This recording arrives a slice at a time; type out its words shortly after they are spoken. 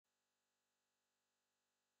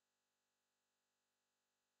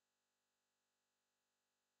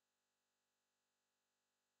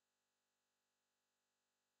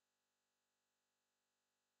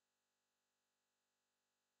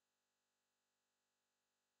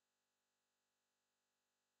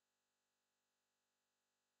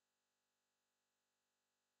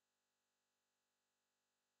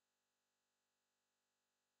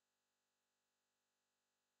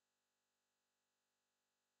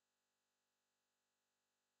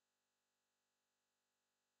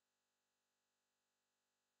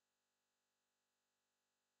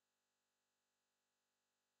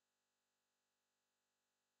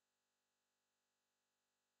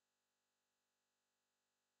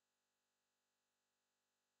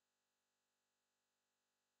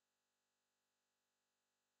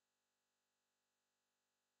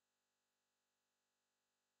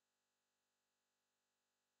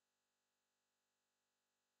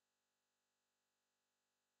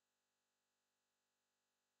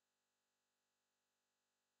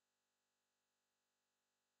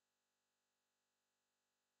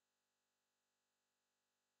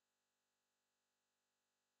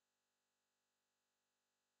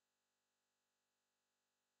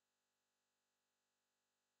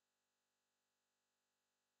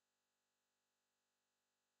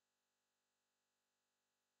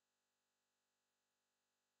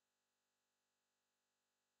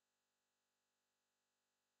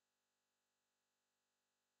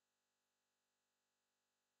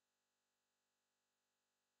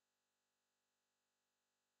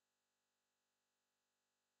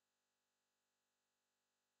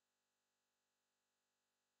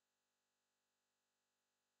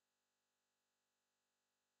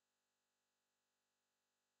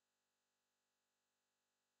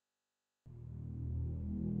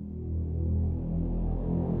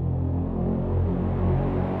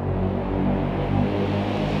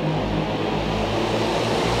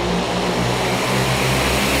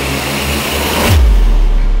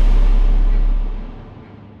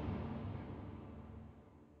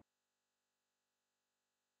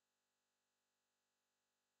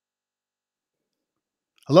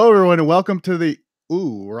Hello, everyone, and welcome to the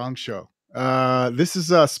wrong show. This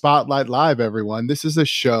is a Spotlight Live, everyone. This is a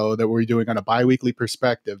show that we're doing on a bi-weekly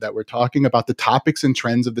perspective that we're talking about the topics and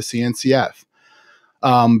trends of the CNCF.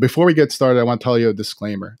 Before we get started, I want to tell you a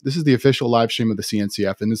disclaimer. This is the official live stream of the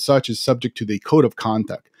CNCF, and as such is subject to the code of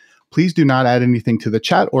conduct. Please do not add anything to the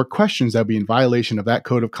chat or questions that would be in violation of that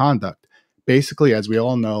code of conduct. Basically, as we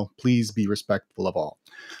all know, please be respectful of all.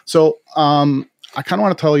 So, I kind of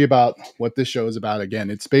want to tell you about what this show is about. Again,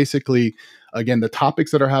 it's basically, the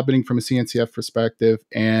topics that are happening from a CNCF perspective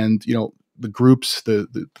and, the groups, the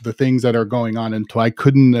things that are going on. And I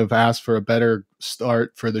couldn't have asked for a better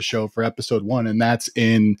start for the show for episode 1. And that's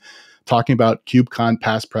in talking about KubeCon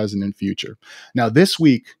past, present, and future. Now, this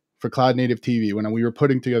week for CloudNativeTV, when we were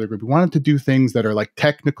putting together a group, we wanted to do things that are like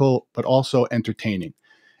technical, but also entertaining.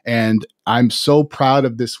 And I'm so proud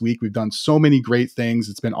of this week. We've done so many great things.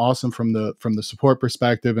 It's been awesome from the support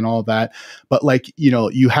perspective and all of that. But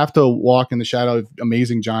you have to walk in the shadow of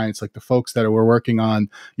amazing giants, like the folks that we're working on,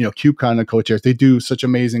 KubeCon and co-chairs. They do such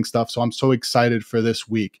amazing stuff. So I'm so excited for this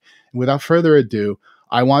week. And without further ado,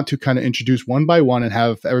 I want to kind of introduce one by one and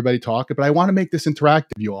have everybody talk. But I want to make this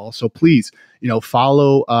interactive, you all. So please,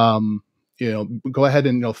 follow, go ahead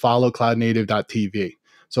and follow CloudNative.tv.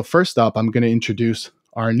 So first up, I'm going to introduce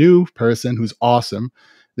our new person who's awesome.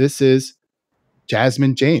 This is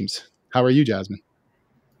Jasmine James. How are you, Jasmine?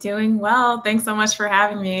 Doing well. Thanks so much for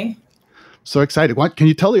having me. So excited. Can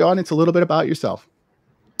you tell the audience a little bit about yourself?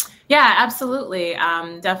 Yeah, absolutely.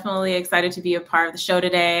 Definitely excited to be a part of the show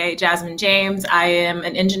today. Jasmine James. I am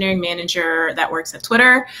an engineering manager that works at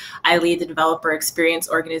Twitter. I lead the developer experience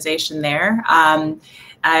organization there.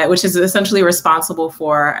 Which is essentially responsible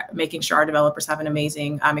for making sure our developers have an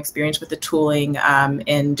amazing experience with the tooling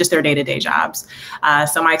in just their day-to-day jobs.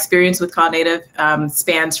 So my experience with Cloud Native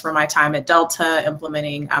spans from my time at Delta,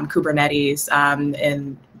 implementing Kubernetes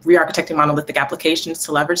and re-architecting monolithic applications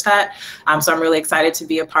to leverage that. So I'm really excited to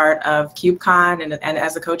be a part of KubeCon and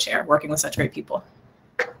as a co-chair, working with such great people.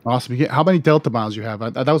 Awesome. How many Delta miles you have?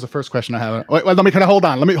 That was the first question I have. Wait, let me kind of hold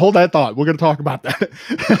on. Let me hold that thought. We're going to talk about that.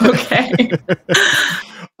 Okay.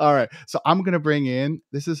 All right. So I'm going to bring in,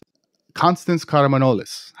 this is Constance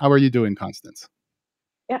Karamanolis. How are you doing, Constance?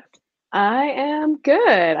 Yes, I am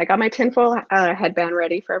good. I got my tinfoil headband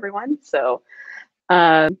ready for everyone. So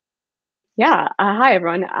hi,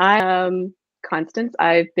 everyone. I am Constance.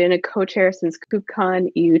 I've been a co-chair since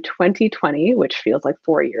KubeCon EU 2020, which feels like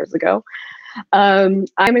 4 years ago. I'm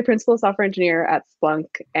a principal software engineer at Splunk,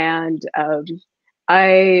 and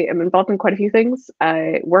I am involved in quite a few things.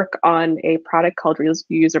 I work on a product called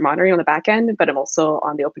User Monitoring on the back end, but I'm also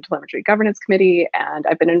on the Open Telemetry Governance Committee, and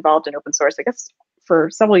I've been involved in open source, I guess, for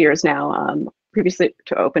several years now. Previously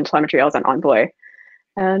to Open Telemetry, I was on Envoy.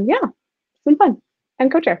 And yeah, it's been fun. I'm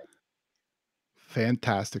co-chair.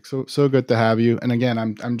 Fantastic. So good to have you. And again,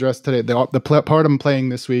 I'm dressed today. The part I'm playing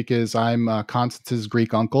this week is I'm Constance's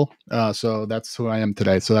Greek uncle. So that's who I am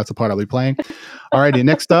today. So that's the part I'll be playing. Alrighty,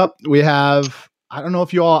 next up we have, I don't know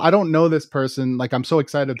if I don't know this person. Like, I'm so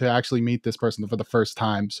excited to actually meet this person for the first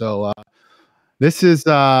time. So this is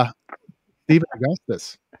Stephen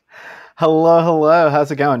Augustus. Hello.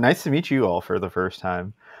 How's it going? Nice to meet you all for the first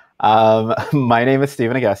time. My name is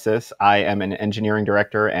Stephen Augustus. I am an engineering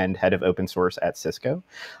director and head of open source at Cisco.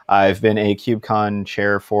 I've been a KubeCon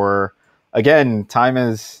chair for, again, time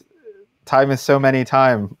is so many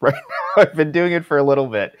time right now. I've been doing it for a little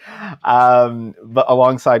bit, but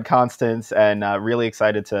alongside Constance, and really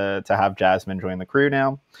excited to have Jasmine join the crew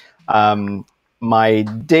now. My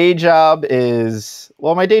day job is a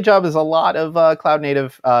lot of cloud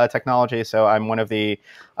native technology. So I'm one of the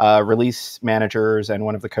release managers and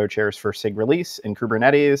one of the co-chairs for SIG release in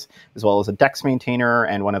Kubernetes, as well as a DEX maintainer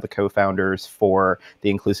and one of the co-founders for the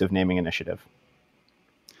Inclusive Naming Initiative.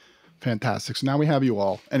 Fantastic. So now we have you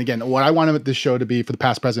all. And again, what I wanted this show to be for the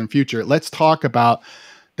past, present, and future, let's talk about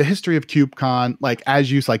the history of KubeCon, like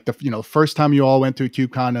as you like the first time you all went to a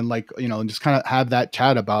KubeCon, and and just kind of have that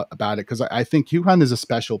chat about it, because I think KubeCon is a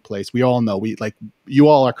special place. We all know you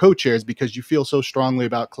all are co-chairs because you feel so strongly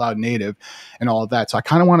about Cloud Native and all of that. So I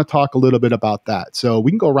kind of want to talk a little bit about that. So we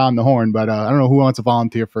can go around the horn, but I don't know who wants to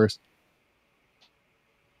volunteer first.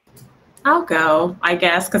 I'll go, I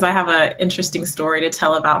guess, because I have an interesting story to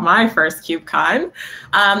tell about my first KubeCon.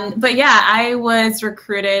 But yeah, I was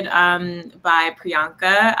recruited by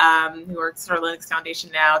Priyanka, who works for Linux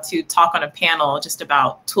Foundation now, to talk on a panel just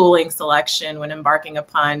about tooling selection when embarking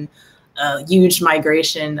upon a huge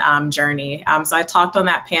migration journey. So I talked on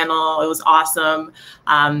that panel. It was awesome.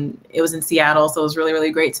 It was in Seattle, so it was really,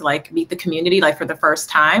 really great to like meet the community like for the first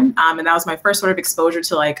time. And that was my first sort of exposure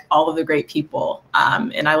to like all of the great people.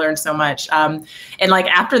 And I learned so much. And like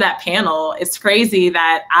after that panel, it's crazy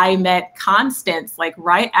that I met Constance like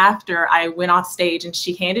right after I went off stage, and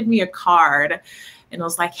she handed me a card and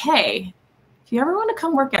was like, "Hey, if you ever want to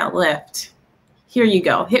come work at Lyft, here you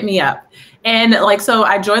go, hit me up." And like, so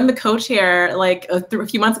I joined the co-chair like a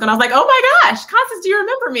few months ago, and I was like, "Oh my gosh, Constance, do you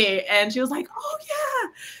remember me?" And she was like, "Oh yeah."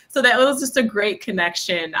 So that was just a great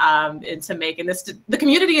connection into making this. The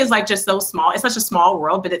community is like just so small. It's such a small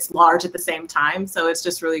world, but it's large at the same time. So it's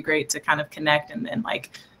just really great to kind of connect and then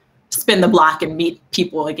like spin the block and meet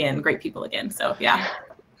people again, great people again. So yeah.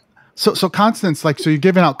 So Constance, like, so you're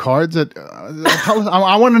giving out cards at, tell us,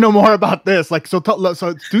 I want to know more about this. Like, so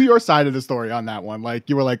do your side of the story on that one. Like,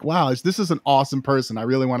 you were like, wow, this is an awesome person. I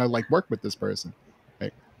really want to like work with this person.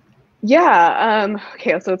 Right? Yeah.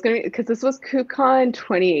 Okay. So it's going to be, because this was KubeCon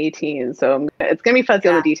 2018. So it's going to be fuzzy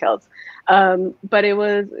on the details. But it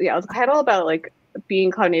was, yeah, I had all about like being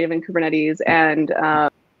cloud native and Kubernetes. And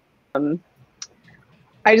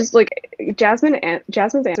I just like, Jasmine's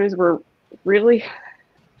answers were really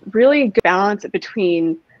good balance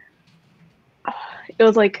between it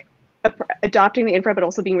was like adopting the infra but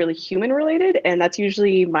also being really human related, and that's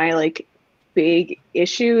usually my like big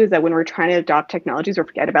issue, is that when we're trying to adopt technologies or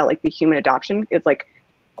forget about like the human adoption. It's like,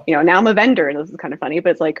 you know, now I'm a vendor and this is kind of funny, but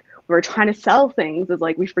it's like when we're trying to sell things, it's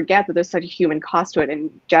like we forget that there's such a human cost to it, and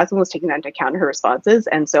Jasmine was taking that into account in her responses.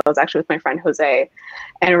 And so I was actually with my friend Jose,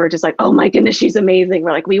 and we're just like, oh my goodness, she's amazing,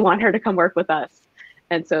 we're like, we want her to come work with us.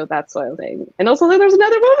 And so that's what I was saying. And also there's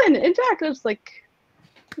another woman in tech. I was like,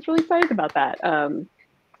 I was really excited about that.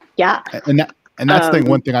 Yeah. And that's the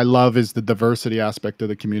one thing I love is the diversity aspect of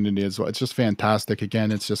the community as well. It's just fantastic.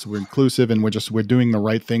 Again, it's just, we're inclusive, and we're doing the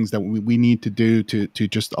right things that we need to do to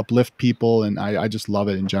just uplift people. And I just love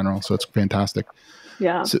it in general. So it's fantastic.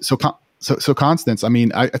 Yeah. So Constance, I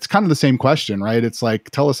mean, it's kind of the same question, right? It's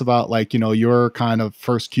like, tell us about like, you know, your kind of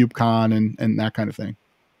first KubeCon and that kind of thing.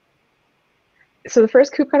 So the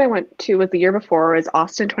first KubeCon I went to was the year before, was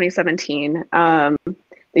Austin 2017. The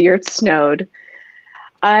year it snowed.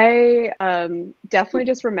 I definitely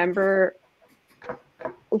just remember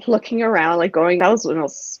looking around, like going, that was when it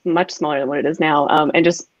was much smaller than what it is now, and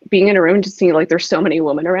just being in a room and just seeing like there's so many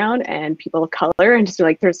women around and people of color, and just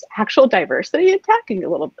like there's actual diversity in tech, and a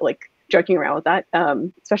little like joking around with that,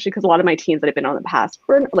 especially because a lot of my teams that I've been on in the past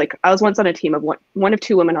were like, I was once on a team of one of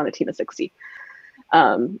two women on a team of 60.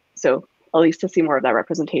 So at least to see more of that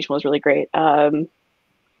representation was really great.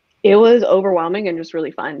 It was overwhelming and just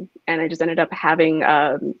really fun. And I just ended up having,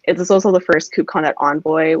 it was also the first KubeCon that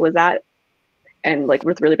Envoy was at, and like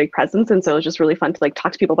with really big presence. And so it was just really fun to like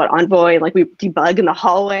talk to people about Envoy, and like we debug in the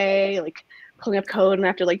hallway, like pulling up code, and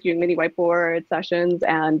after like doing mini whiteboard sessions.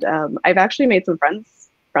 And I've actually made some friends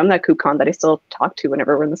from that KubeCon that I still talk to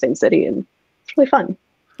whenever we're in the same city, and it's really fun.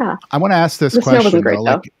 Yeah. I want to ask this question. The snow wasn't great, though.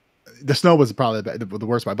 Like, the snow was probably the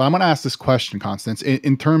worst part, but I'm going to ask this question, Constance,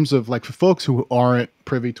 in terms of like for folks who aren't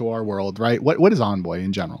privy to our world, right? What is Envoy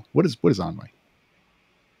in general? What is Envoy?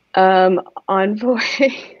 Envoy.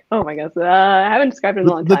 Oh my gosh, I haven't described it in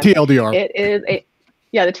a long time. The TLDR. It is the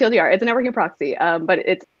TLDR. It's a networking proxy, but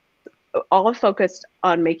it's all focused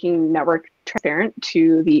on making network transparent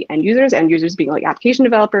to the end users being like application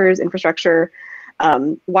developers, infrastructure.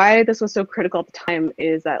 Why this was so critical at the time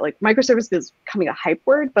is that like microservices is becoming a hype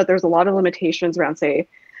word, but there's a lot of limitations around, say,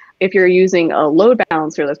 if you're using a load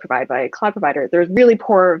balancer that's provided by a cloud provider, there's really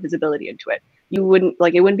poor visibility into it. You wouldn't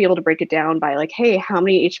be able to break it down by like, hey, how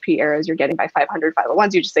many HP errors you're getting by 500,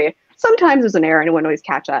 501s. You just say, sometimes there's an error and it wouldn't always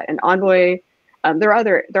catch that. And Envoy, there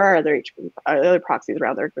are other proxies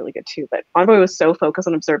around there really good too, but Envoy was so focused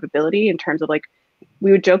on observability in terms of like,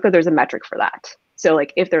 we would joke that there's a metric for that. So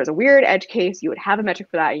like if there's a weird edge case, you would have a metric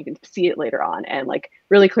for that, and you can see it later on, and like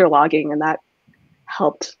really clear logging, and that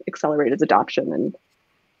helped accelerate its adoption. And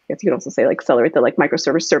I guess you could also say like accelerate the like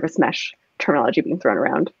microservice service mesh terminology being thrown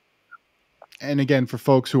around. And again, for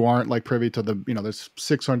folks who aren't like privy to the, you know, there's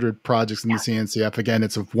 600 projects in the CNCF. Again,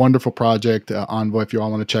 it's a wonderful project. Envoy, if you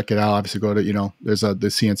all want to check it out, obviously go to, you know, there's the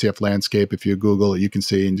CNCF landscape. If you Google it, you can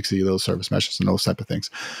see those service meshes and those type of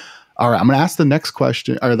things. All right, I'm going to ask the next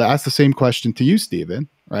question, or ask the same question to you, Steven,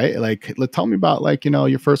 right? Like, tell me about like, you know,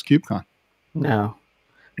 your first KubeCon. No.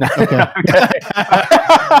 Okay.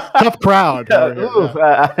 Tough crowd.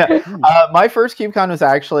 My first KubeCon was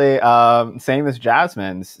actually same as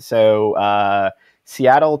Jasmine's. So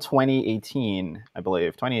Seattle 2018, I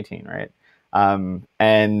believe. 2018, right?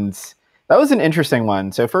 And That was an interesting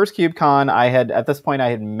one. So first KubeCon, at this point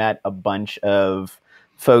I had met a bunch of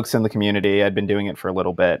folks in the community. I'd been doing it for a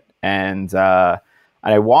little bit, and I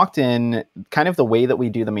walked in. Kind of the way that we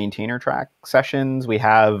do the maintainer track sessions, we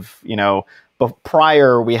have, but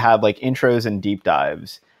prior we had like intros and deep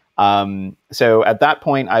dives. So at that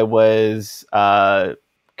point, I was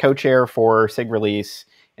co-chair for SIG release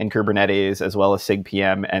in Kubernetes, as well as SIG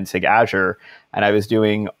PM and SIG Azure, and I was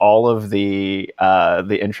doing all of the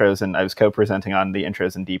intros, and I was co-presenting on the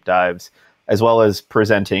intros and deep dives, as well as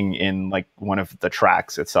presenting in like one of the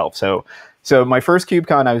tracks itself. So my first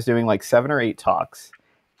KubeCon, I was doing like 7 or 8 talks,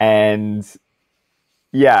 and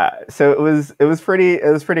yeah, so it was pretty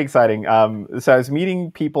exciting. So I was meeting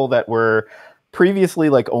people that were previously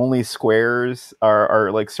like only squares or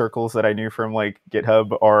like circles that I knew from like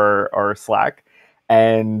GitHub or Slack,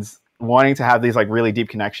 and wanting to have these like really deep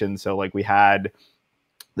connections. So like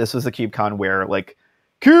this was the KubeCon where like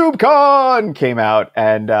KubeCon came out,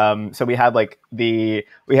 and so we had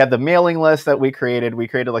the mailing list that we created. We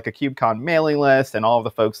created like a KubeCon mailing list, and all of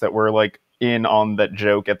the folks that were like in on that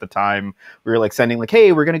joke at the time, we were like sending like,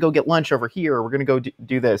 hey, we're gonna go get lunch over here, or we're gonna go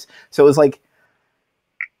do this. So it was like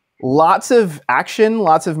lots of action,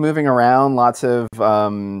 lots of moving around, lots of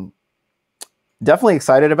definitely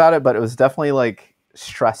excited about it, but it was definitely like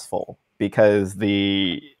stressful because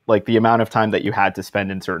the amount of time that you had to spend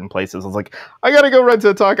in certain places. I was like, I gotta go run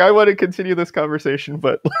to a talk. I want to continue this conversation,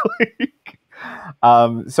 but like,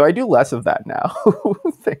 so I do less of that now,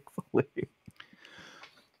 thankfully.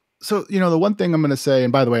 So, the one thing I'm going to say,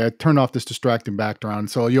 and by the way, I turned off this distracting background.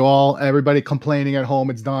 So everybody complaining at home,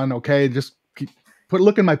 it's done. Okay. Just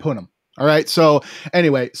look in my punum. All right. So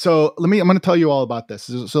anyway, I'm going to tell you all about this.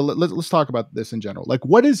 So let's talk about this in general. Like,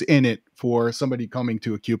 what is in it for somebody coming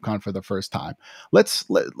to a KubeCon for the first time? I'm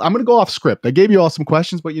going to go off script. I gave you all some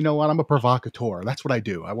questions, but you know what? I'm a provocateur. That's what I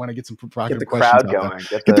do. I want to get some provocative questions out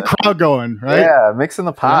there. Get the crowd going, right? Yeah. Mixing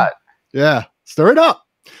the pot. Yeah. Stir it up.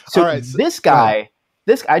 So all right, this guy,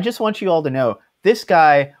 I just want you all to know, this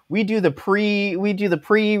guy, we do the pre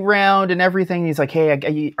round and everything. He's like,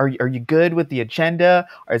 hey, are you good with the agenda?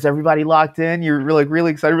 Or is everybody locked in? You're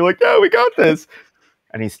really excited. We're like, yeah, we got this.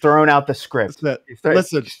 And he's thrown out the script.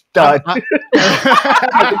 Listen, done.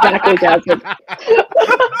 Exactly, Jasmine.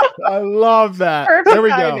 I love that. Perfect there we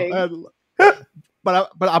timing. go. But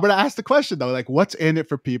I'm going to ask the question though, like, what's in it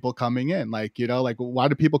for people coming in? Like, like, why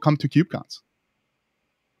do people come to KubeCons?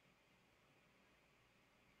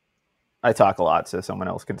 I talk a lot, so someone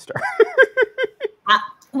else can start.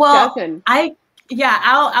 Jasmine.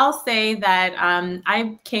 I'll say that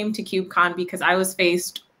I came to KubeCon because I was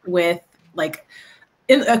faced with like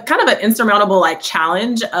a kind of an insurmountable like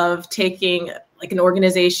challenge of taking like an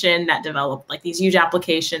organization that developed like these huge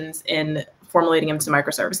applications and formulating them to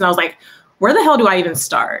microservice. And I was like, where the hell do I even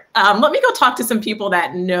start? Let me go talk to some people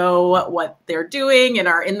that know what they're doing and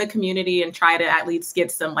are in the community and try to at least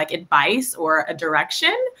get some like advice or a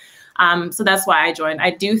direction. So that's why I joined. I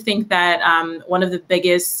do think that one of the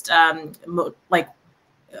biggest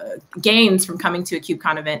gains from coming to a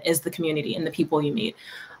KubeCon event is the community and the people you meet,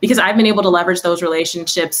 because I've been able to leverage those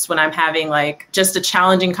relationships when I'm having like just a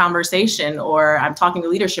challenging conversation or I'm talking to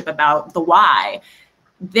leadership about the why.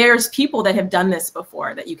 There's people that have done this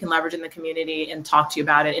before that you can leverage in the community and talk to you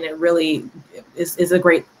about it. And it really is a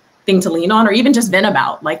great thing to lean on, or even just vent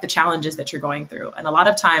about like the challenges that you're going through. And a lot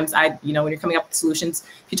of times when you're coming up with solutions,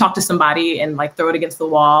 if you talk to somebody and like throw it against the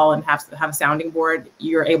wall and have a sounding board,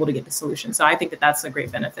 you're able to get the solution. So I think that that's a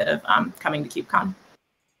great benefit of coming to KubeCon.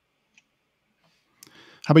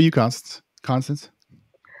 How about you, Constance?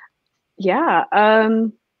 Yeah.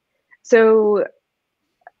 So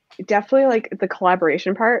definitely like the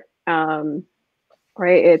collaboration part, right?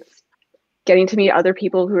 It's getting to meet other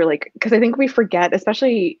people who are like, because I think we forget,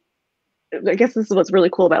 especially, I guess this is what's really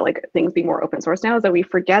cool about like things being more open source now, is that we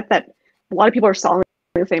forget that a lot of people are solving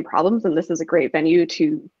the same problems, and this is a great venue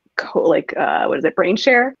to brain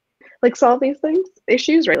share, like solve these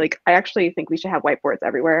issues, right? Like I actually think we should have whiteboards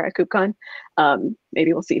everywhere at KubeCon.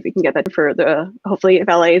 Maybe we'll see if we can get that for hopefully if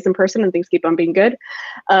LA is in person and things keep on being good.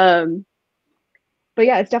 But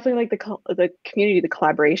yeah, it's definitely like the community, the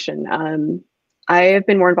collaboration. I have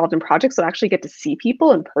been more involved in projects that actually get to see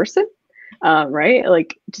people in person, right?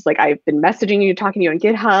 Like just like I've been messaging you, talking to you on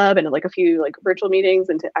GitHub and like a few like virtual meetings,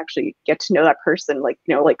 and to actually get to know that person, like,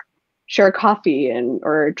 like share a coffee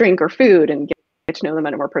or a drink or food and get to know them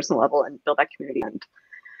at a more personal level and build that community. And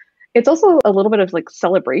it's also a little bit of like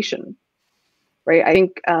celebration, right? I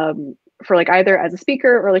think for like either as a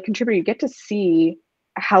speaker or like contributor, you get to see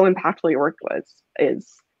how impactful your work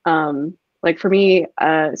is. Like for me,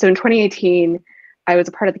 so in 2018, I was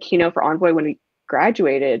a part of the keynote for Envoy when we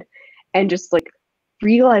graduated, and just like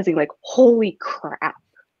realizing like, holy crap,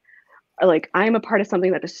 like I'm a part of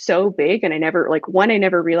something that is so big, and I never, like, one, I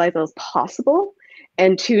never realized that was possible,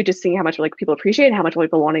 and two, just seeing how much like people appreciate it and how much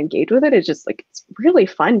people want to engage with it is just like, it's really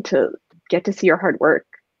fun to get to see your hard work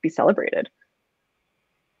be celebrated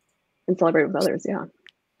and celebrate with others. Yeah,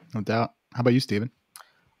 no doubt. How about you, Stephen?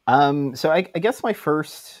 So I guess my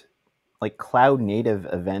first like cloud native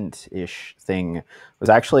event-ish thing was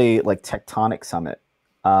actually like Tectonic Summit.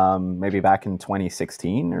 Maybe back in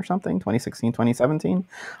 2016 or something, 2016, 2017.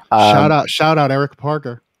 Shout out Eric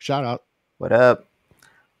Parker. Shout out. What up?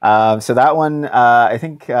 So that one, I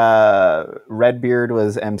think Redbeard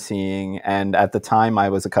was emceeing, and at the time I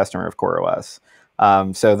was a customer of CoreOS.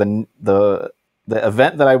 So the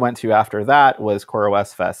event that I went to after that was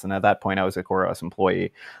CoreOS Fest, and at that point I was a CoreOS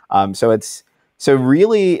employee. So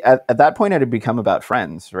really at that point it had become about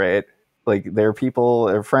friends, right? Like they're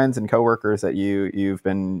friends and coworkers that you've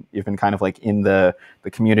been kind of like in the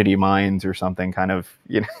community minds or something, kind of,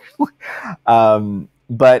 you know.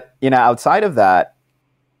 But you know, outside of that,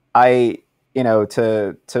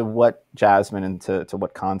 to what Jasmine and to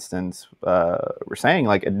what Constance were saying,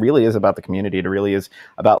 like it really is about the community. It really is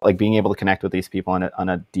about like being able to connect with these people on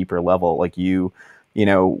a deeper level. Like you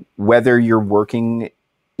know, whether you're working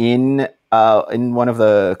in one of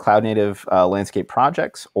the cloud native landscape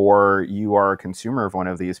projects, or you are a consumer of one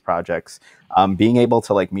of these projects, being able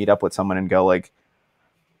to like meet up with someone and go like,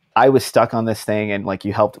 I was stuck on this thing, and like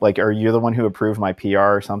you helped, like, or you're the one who approved my PR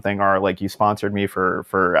or something, or like you sponsored me for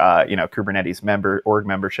Kubernetes org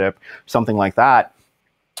membership, something like that.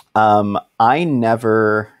 I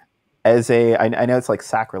never, I know it's like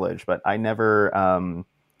sacrilege, but I never,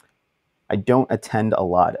 I don't attend a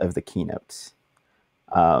lot of the keynotes.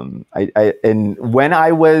 And when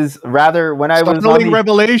I was startling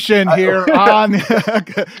revelation here on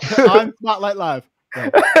on Spotlight Live.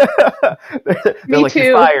 Me like,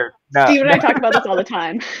 too. Fired. No, Steve and I talk about this all the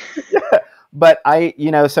time. Yeah. But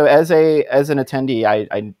so as an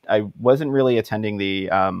attendee, I wasn't really attending the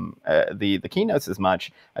keynotes as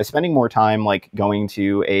much. I was spending more time like going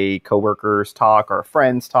to a coworker's talk or a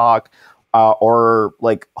friend's talk, or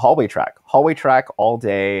like hallway track all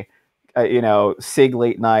day. SIG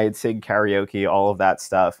late night, SIG karaoke, all of that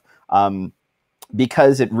stuff.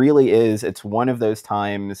 Because it really is, it's one of those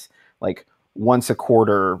times, like once a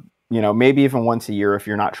quarter, maybe even once a year if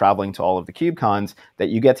you're not traveling to all of the KubeCons, that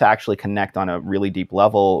you get to actually connect on a really deep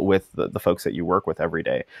level with the folks that you work with every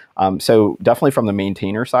day. So definitely from the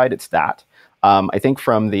maintainer side, it's that. I think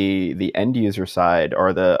from the end user side,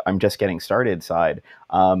 or the I'm just getting started side,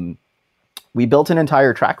 we built an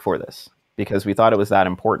entire track for this, because we thought it was that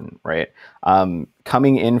important, right?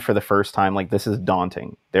 Coming in for the first time, like this is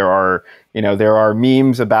daunting. There are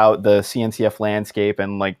memes about the CNCF landscape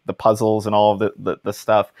and like the puzzles and all of the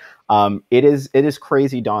stuff. It is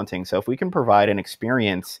crazy daunting. So if we can provide an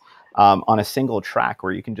experience on a single track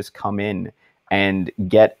where you can just come in and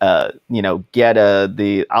get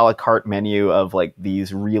the a la carte menu of like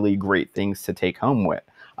these really great things to take home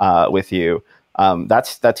with you,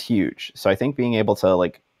 that's huge. So I think being able to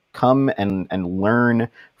like come and learn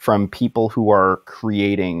from people who are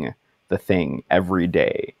creating the thing every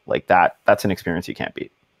day, like that's an experience you can't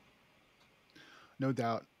beat. No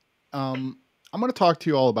doubt. I'm going to talk to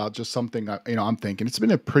you all about just something I'm thinking. It's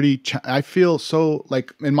been a pretty I feel so,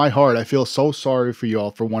 like, in my heart, I feel so sorry for you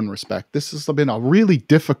all for one respect. This has been a really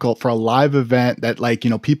difficult for a live event that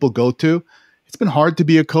people go to. It's been hard to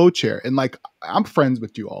be a co-chair, and like I'm friends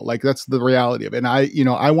with you all. Like that's the reality of it. And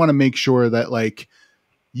I want to make sure that like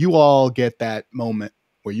you all get that moment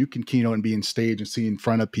where you can keynote and be in stage and see in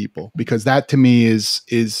front of people, because that to me is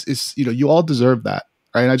you all deserve that,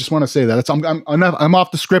 right? And I just want to say that I'm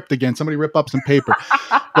off the script again. Somebody rip up some paper,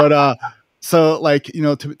 but so like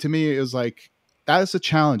to me it was like that is a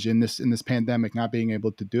challenge in this pandemic, not being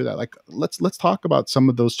able to do that. Like let's talk about some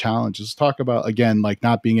of those challenges. Let's talk about again like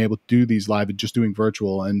not being able to do these live and just doing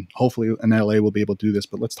virtual, and hopefully in LA we'll be able to do this.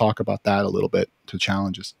 But let's talk about that a little bit, to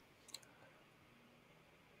challenges.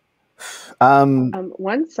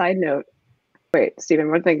 One side note. Wait, Stephen,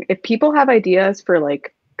 one thing. If people have ideas for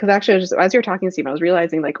like, because actually just as you're talking, Stephen, I was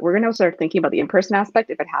realizing like we're gonna start thinking about the in-person aspect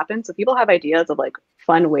if it happens. So if people have ideas of like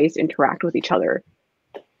fun ways to interact with each other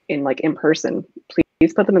in person,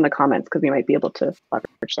 please put them in the comments, because we might be able to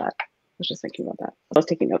leverage that. I was just thinking about that. I was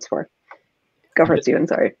taking notes for. Go for it, Stephen.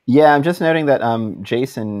 Sorry. Yeah, I'm just noting that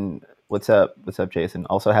Jason. What's up, Jason?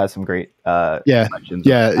 Also has some great questions.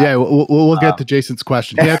 Yeah. We'll get to Jason's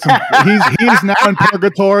question. He had some, he's now in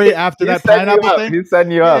purgatory after that pineapple thing. He's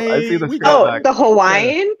setting you up. I see the screen. Oh, the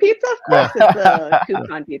Hawaiian pizza? Of course, it's the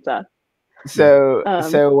KubeCon pizza. So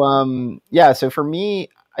for me,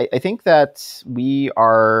 I think that we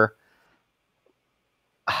are,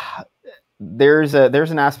 there's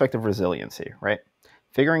an aspect of resiliency, right?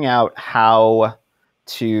 Figuring out how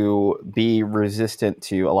to be resistant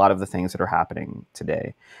to a lot of the things that are happening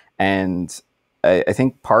today. And I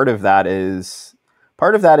think part of that is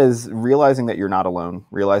realizing that you're not alone,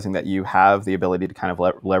 realizing that you have the ability to kind of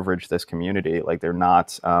leverage this community. Like they're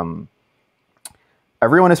not,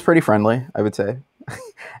 everyone is pretty friendly, I would say,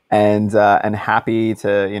 and happy to,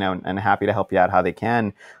 and happy to help you out how they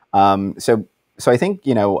can. So I think,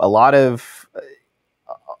 a lot of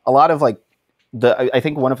like I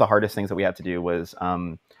think one of the hardest things that we had to do was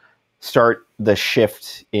start the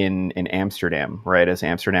shift in Amsterdam, right? As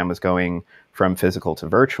Amsterdam was going from physical to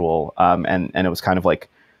virtual, and it was kind of like,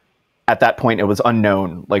 at that point it was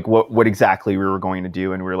unknown, like what exactly we were going to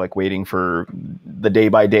do, and we were like waiting for the day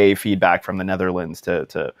by day feedback from the Netherlands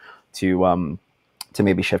to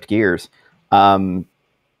maybe shift gears.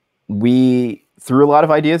 We threw a lot of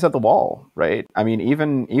ideas at the wall, right? I mean,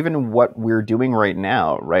 even what we're doing right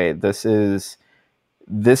now, right? This is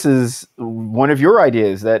one of your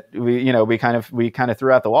ideas that we kind of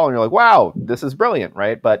threw out the wall, and you're like, wow, this is brilliant,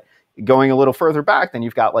 right? But going a little further back, then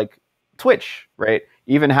you've got like Twitch, right?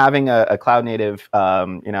 Even having a cloud native, a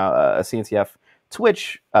CNCF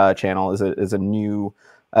Twitch channel is a new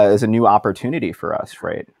opportunity for us,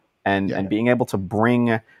 right? And being able to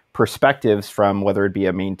bring perspectives from whether it be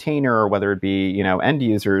a maintainer or whether it be end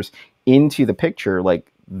users into the picture,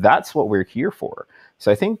 like that's what we're here for.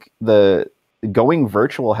 So I think the going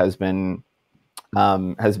virtual has been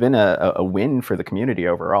a win for the community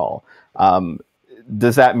overall.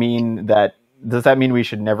 Does that mean we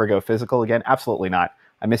should never go physical again? Absolutely not.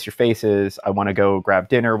 I miss your faces. I want to go grab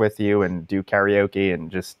dinner with you and do karaoke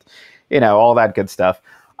and just, all that good stuff.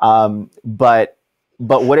 But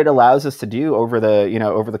what it allows us to do over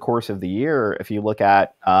the course of the year, if you look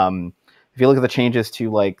at the changes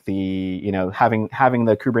to like the, having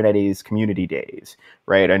the Kubernetes community days,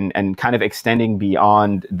 right? And kind of extending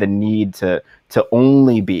beyond the need to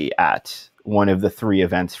only be at one of the 3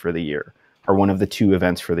 events for the year or one of the 2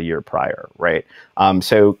 events for the year prior, right?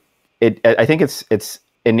 So I think it's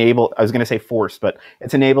enabled, I was going to say forced, but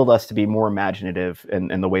it's enabled us to be more imaginative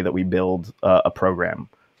in the way that we build a program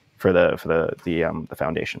for the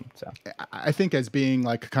foundation. So I think as being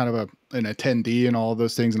like kind of an attendee and all of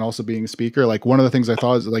those things, and also being a speaker, like one of the things I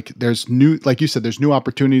thought is like there's new, like you said, there's new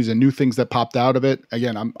opportunities and new things that popped out of it.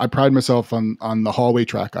 Again, I pride myself on the hallway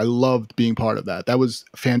track. I loved being part of that. That was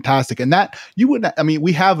fantastic. And that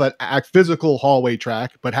we have a physical hallway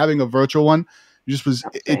track, but having a virtual one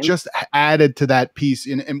it just added to that piece,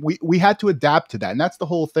 and we had to adapt to that, and that's the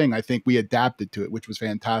whole thing. I think we adapted to it, which was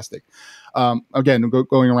fantastic. Again,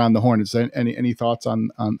 going around the horn, is there any thoughts on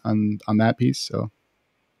that piece? So,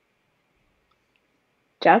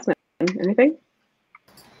 Jasmine, anything?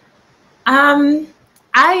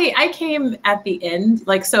 I came at the end,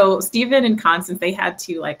 like, so Stephen and Constance, they had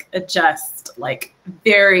to like adjust like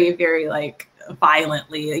very, very like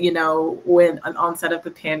violently, when on onset of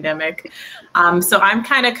the pandemic. So I'm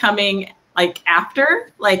kind of coming like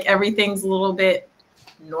after, like everything's a little bit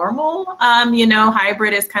normal.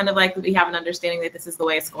 Hybrid is kind of like we have an understanding that this is the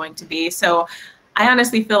way it's going to be. So I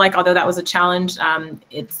honestly feel like although that was a challenge,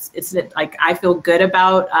 it's like I feel good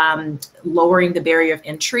about lowering the barrier of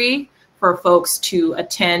entry for folks to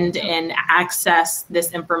attend and access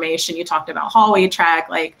this information. You talked about hallway track,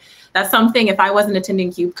 like that's something, if I wasn't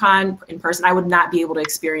attending KubeCon in person, I would not be able to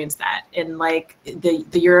experience that. In like the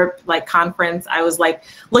Europe like conference, I was like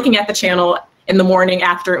looking at the channel in the morning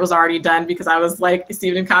after it was already done, because I was like,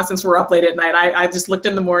 Stephen and Constance were up late at night. I just looked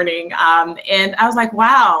in the morning and I was like,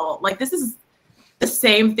 wow, like this is the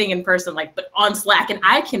same thing in person, like, but on Slack, and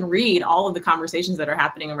I can read all of the conversations that are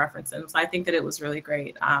happening and reference them. So I think that it was really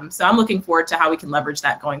great. So I'm looking forward to how we can leverage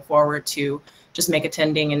that going forward to just make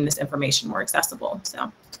attending and this information more accessible.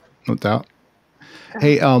 So, no doubt.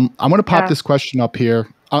 Hey, I'm going to pop this question up here.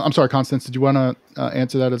 I'm sorry, Constance, did you want to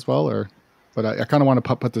answer that as well, or? But I kind of want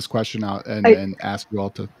to put this question out and ask you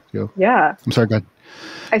all to go. Yeah. I'm sorry. Go ahead.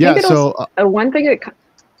 I think it was one thing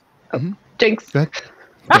that Jinx. Go ahead.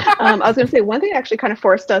 I was going to say one thing that actually kind of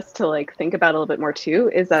forced us to like think about a little bit more too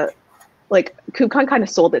is that like KubeCon kind of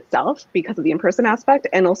sold itself because of the in-person aspect,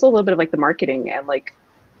 and also a little bit of like the marketing, and like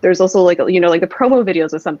there's also like like the promo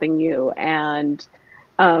videos was something new, and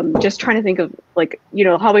just trying to think of like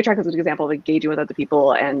hallway track is an example of engaging with other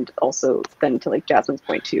people, and also then to like Jasmine's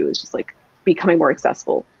point too is just like becoming more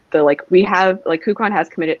accessible. We have like KubeCon has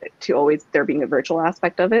committed to always there being a virtual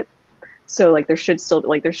aspect of it. So like there should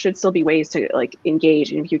still be ways to like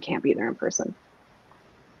engage, even if you can't be there in person.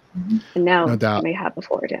 And now you may have the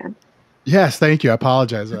floor, Dan. Yes, thank you. I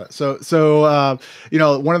apologize. You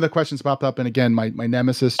know, one of the questions popped up, and again, my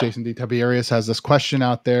nemesis, Jason D. Tiberius, has this question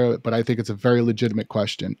out there, but I think it's a very legitimate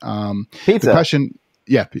question. Pizza. The question,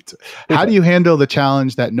 yeah, pizza. How do you handle the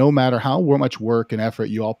challenge that no matter how much work and effort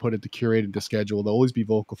you all put into curating the schedule, there'll always be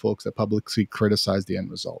vocal folks that publicly criticize the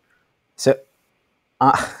end result? So,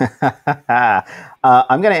 I'm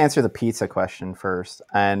going to answer the pizza question first,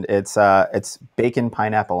 and it's bacon,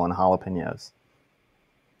 pineapple, and jalapenos.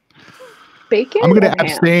 Bacon. I'm going to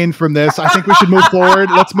abstain from this. I think we should move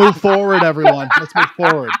forward. Let's move forward, everyone. Let's move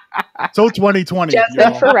forward. So 2020.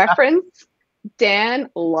 Just for reference, Dan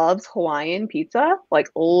loves Hawaiian pizza. Like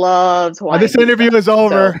loves Hawaiian. This interview is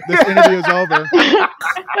over. So. This interview is over.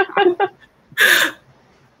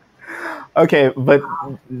 Okay,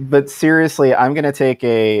 but seriously, I'm gonna take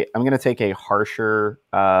a harsher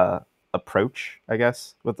approach, I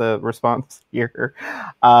guess, with the response here.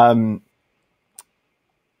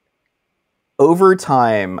 Over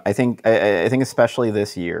time, I think especially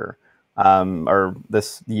this year, or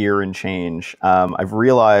this year and change, I've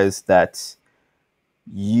realized that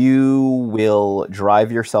you will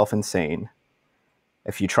drive yourself insane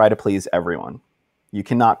if you try to please everyone. You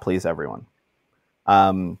cannot please everyone.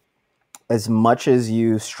 As much as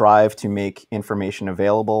you strive to make information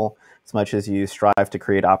available, as much as you strive to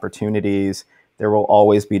create opportunities, there will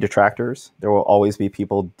always be detractors. There will always be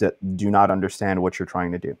people that do not understand what you're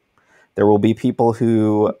trying to do. There will be people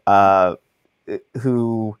who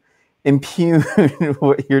impugn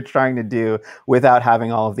what you're trying to do without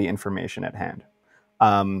having all of the information at hand.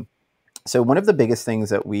 So one of the biggest things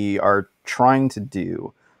that we are trying to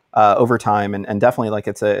do over time, and definitely like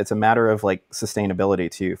it's a matter of like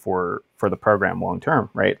sustainability too for the program long term,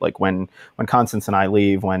 right? Like when Constance and I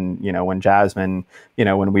leave, when Jasmine,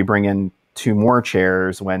 when we bring in 2 more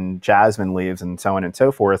chairs, when Jasmine leaves, and so on and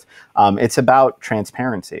so forth, it's about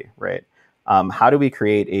transparency, right? How do we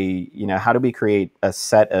create a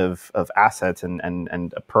set of assets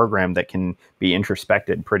and a program that can be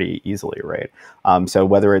introspected pretty easily, right? So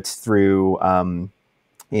whether it's through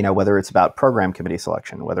whether it's about program committee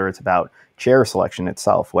selection, whether it's about chair selection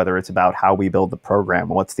itself, whether it's about how we build the program,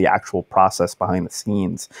 what's the actual process behind the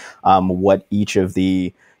scenes, what each of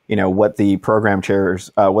the what the program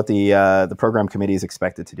chairs, what the program committee is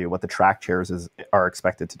expected to do, what the track chairs are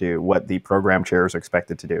expected to do, what the program chairs are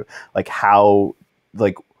expected to do. Like how,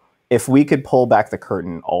 like if we could pull back the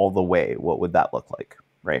curtain all the way, what would that look like,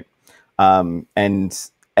 right? And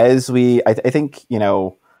as I think,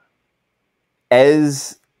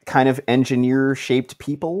 as kind of engineer-shaped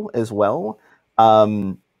people as well,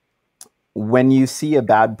 when you see a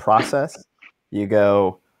bad process, you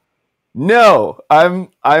go, no, I'm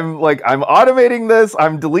automating this,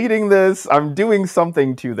 I'm deleting this, I'm doing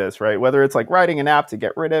something to this, right? Whether it's like writing an app to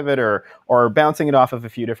get rid of it or bouncing it off of a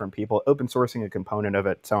few different people, open sourcing a component of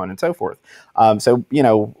it, so on and so forth. So,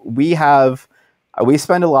 we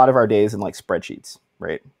spend a lot of our days in like spreadsheets,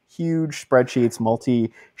 right? Huge spreadsheets,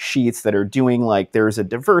 multi-sheets that are doing like, there's a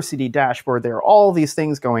diversity dashboard, there are all these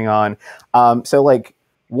things going on. So like,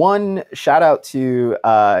 one shout out to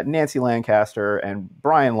Nancy Lancaster and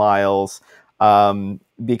Brian Lyles,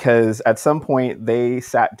 because at some point they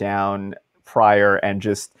sat down prior and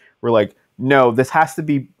just were like, no, this has to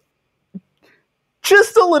be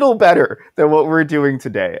just a little better than what we're doing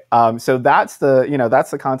today. So that's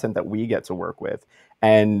the content that we get to work with,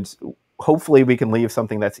 and hopefully we can leave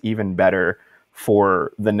something that's even better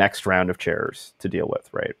for the next round of chairs to deal with,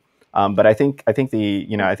 right? But I think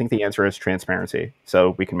the answer is transparency,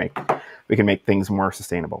 so we can make things more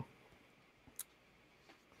sustainable.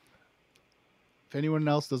 If anyone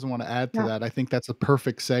else doesn't want to add to that, I think that's a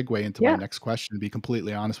perfect segue into my next question, to be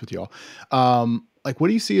completely honest with you all. Like, what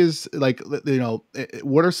do you see as like,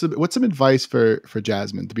 what's some advice for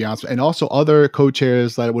Jasmine, to be honest, and also other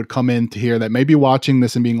co-chairs that would come in to hear that may be watching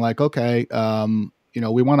this and being like, okay,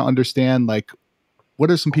 we want to understand, like, what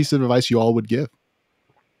are some pieces of advice you all would give?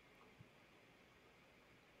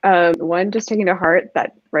 One, just taking to heart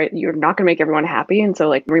that, right, you're not going to make everyone happy. And so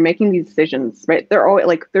like we're making these decisions, right? They're always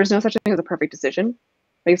like, there's no such thing as a perfect decision,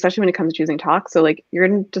 like, especially when it comes to choosing talks. So like, you're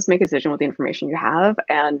going to just make a decision with the information you have.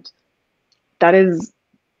 And that is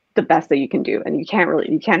the best that you can do. And you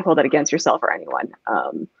can't hold that against yourself or anyone.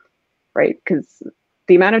 Right. Because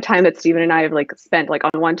the amount of time that Stephen and I have like spent like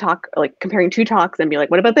on one talk, like comparing 2 talks and be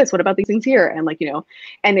like, what about this? What about these things here? And like,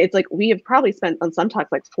 and it's like, we have probably spent on some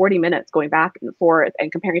talks like 40 minutes going back and forth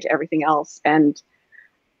and comparing to everything else. And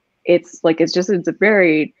it's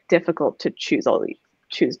very difficult to choose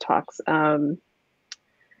talks. I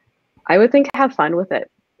would think have fun with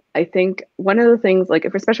it. I think one of the things, like,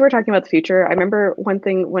 especially we're talking about the future, I remember one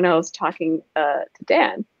thing when I was talking to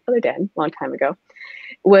Dan, I other Dan, a long time ago,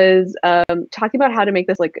 was talking about how to make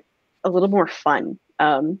this like a little more fun.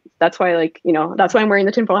 That's why, like, you know, that's why I'm wearing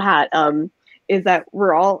the tinfoil hat. Is that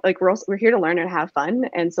we're all like we're here to learn and have fun,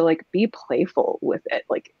 and so like be playful with it.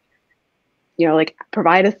 Like, you know, like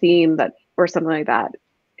provide a theme that or something like that.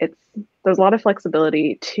 There's a lot of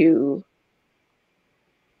flexibility to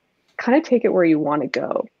kind of take it where you want to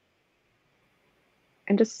go,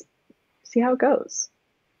 and just see how it goes.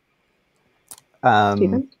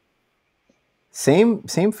 Steven?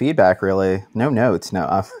 Same feedback, really. No notes.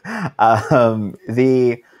 No. I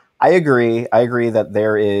agree that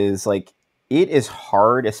there is like, it is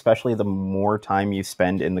hard, especially the more time you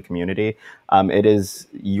spend in the community. It is,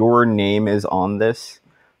 your name is on this.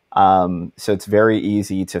 So it's very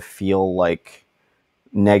easy to feel like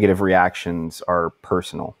negative reactions are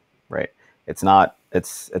personal, right? It's not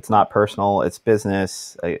personal, it's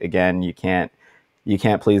business. Again, you can't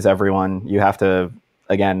please everyone. You have to,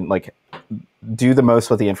 again, like, do the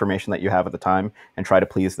most with the information that you have at the time and try to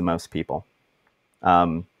please the most people.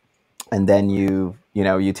 And then you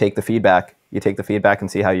take the feedback,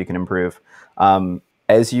 and see how you can improve.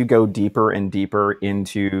 As you go deeper and deeper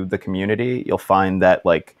into the community, you'll find that,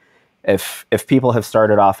 like, if people have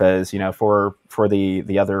started off as, you know, for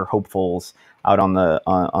the other hopefuls out on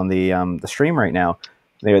the stream right now,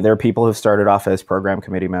 there are people who've started off as program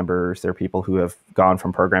committee members. There are people who have gone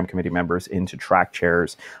from program committee members into track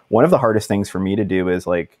chairs. One of the hardest things for me to do is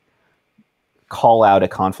like call out a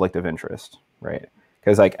conflict of interest, right?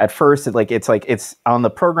 Because like at first it's on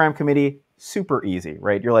the program committee, super easy,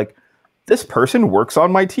 right? You're like, this person works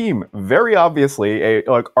on my team, very obviously,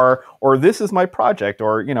 or this is my project,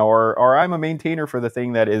 or, you know, or I'm a maintainer for the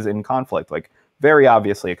thing that is in conflict, like very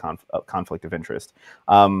obviously a conflict of interest.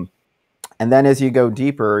 And then as you go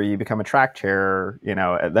deeper, you become a track chair, you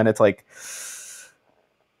know, and then it's like,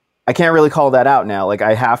 I can't really call that out now. Like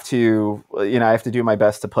I have to do my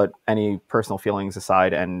best to put any personal feelings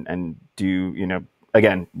aside and do, you know,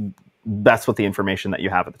 again, that's what the information that you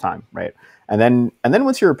have at the time, right? And then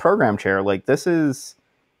once you're a program chair, like this is,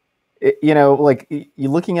 you know, like you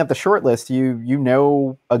looking at the short list, you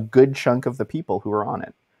know a good chunk of the people who are on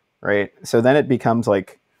it, right? So then it becomes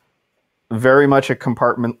like very much a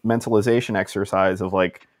compartmentalization exercise of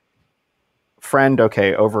like, friend,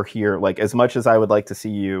 okay, over here, like as much as I would like to see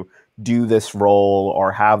you do this role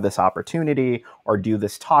or have this opportunity or do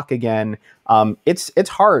this talk again, it's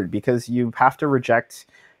hard because you have to reject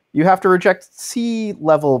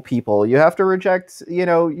C-level people. You have to reject, you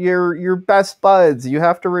know, your best buds. You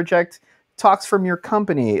have to reject talks from your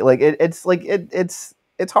company. Like it's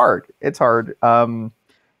hard. It's hard. And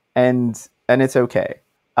it's okay.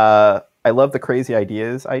 I love the crazy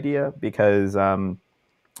ideas idea because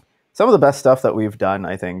some of the best stuff that we've done,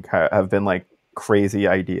 I think, have been like crazy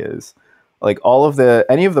ideas. Like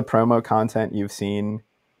any of the promo content you've seen,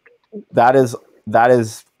 that is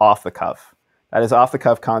off the cuff. That is off the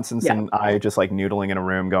cuff. Constance and I just like noodling in a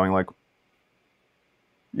room going like,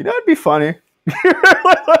 you know, it'd be funny.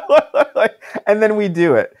 And then we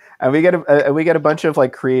do it. And we get a bunch of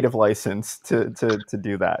like creative license to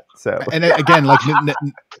do that. So, and again, like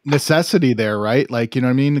necessity there, right? Like, you know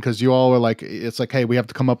what I mean? Because you all were like, it's like, hey, we have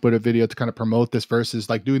to come up with a video to kind of promote this versus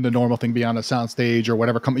like doing the normal thing beyond a sound stage or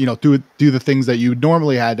whatever. You know, do the things that you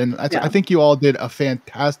normally had. And I think you all did a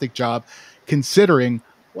fantastic job considering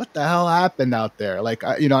what the hell happened out there. Like,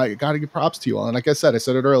 I got to give props to you all. And like I said it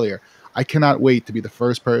earlier, I cannot wait to be the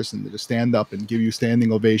first person to just stand up and give you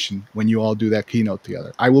standing ovation when you all do that keynote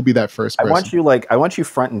together. I will be that first person. I want you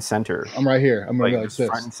front and center. I'm right here. I'm like, like this.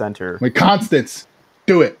 Front and center. Like Constance,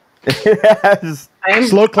 do it. Yes.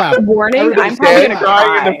 Slow clap. Warning, I'm probably gonna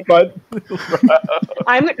cry.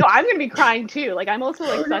 I'm gonna be crying too. Like I'm also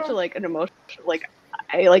like such a like an emotion. Like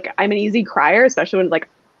I'm an easy crier, especially when like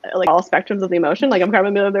all spectrums of the emotion. Like I'm kind of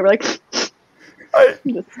in the middle of there, like.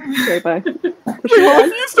 Just straight by. If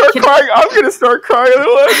you start crying, I'm gonna start crying.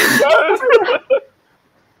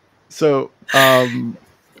 So,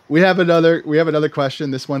 we have another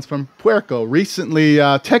question. This one's from Puerco. Recently,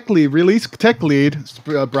 tech lead.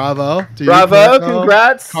 Bravo! To Bravo! You,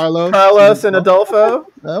 congrats, Carlos, and Adolfo.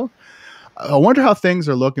 Well, I wonder how things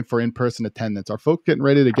are looking for in-person attendance. Are folks getting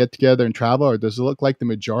ready to get together and travel, or does it look like the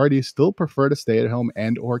majority still prefer to stay at home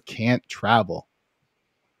and or can't travel?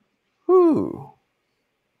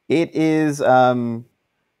 It is, I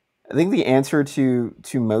think the answer to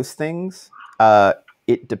most things,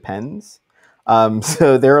 it depends.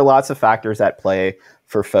 So there are lots of factors at play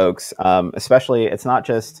for folks, especially it's not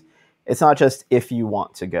just if you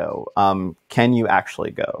want to go, can you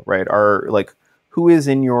actually go, right? who is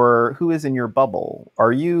in your bubble?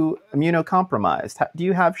 Are you immunocompromised? Do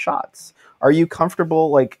you have shots? Are you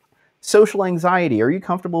comfortable, like social anxiety? Are you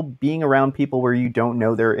comfortable being around people where you don't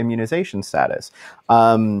know their immunization status?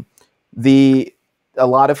 A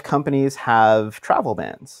lot of companies have travel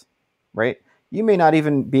bans, right? You may not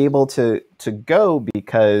even be able to go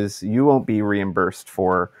because you won't be reimbursed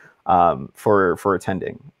for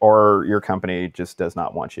attending, or your company just does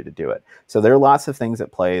not want you to do it. So there are lots of things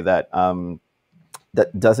at play that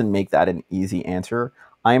that doesn't make that an easy answer.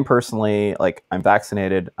 I am personally, like, I'm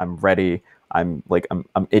vaccinated, I'm ready, I'm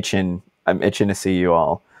itching to see you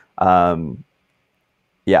all.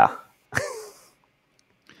 Yeah.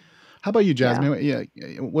 How about you, Jasmine? Yeah.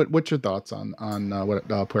 What's your thoughts on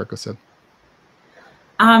what Puerco said?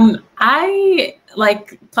 I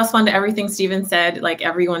like +1 to everything Steven said. Like,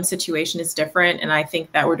 everyone's situation is different, and I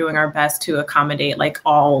think that we're doing our best to accommodate like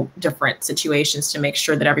all different situations to make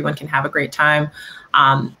sure that everyone can have a great time.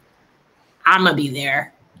 I'm gonna be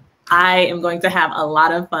there. I am going to have a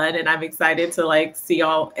lot of fun, and I'm excited to like see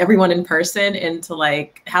everyone in person and to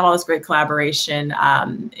like have all this great collaboration.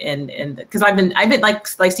 And because I've been like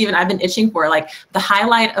Steven, I've been itching for, like, the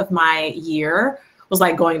highlight of my year was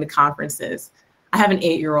like going to conferences. I have an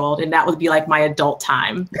 8-year-old, and that would be like my adult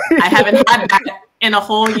time. I haven't had that in a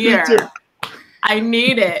whole year. I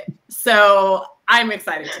need it. So I'm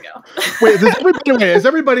excited to go. Wait, is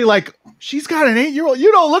everybody like, she's got an 8-year-old?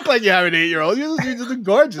 You don't look like you have an 8-year-old. You're just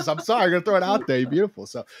gorgeous. I'm sorry. I'm going to throw it out there. You're beautiful.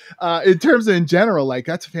 So in terms of in general, like,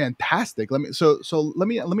 that's fantastic. Let me ask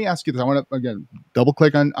you this. I want to, again, double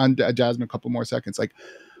click on Jasmine a couple more seconds. Like,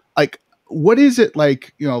 what is it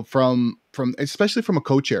like, from especially from a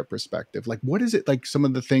co-chair perspective, like, what is it like, some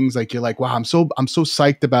of the things like you're like, wow, I'm so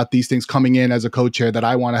psyched about these things coming in as a co-chair that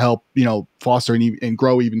I want to help, foster and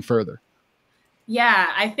grow even further?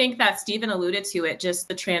 Yeah, I think that Steven alluded to it, just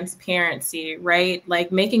the transparency, right?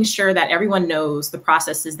 Like, making sure that everyone knows the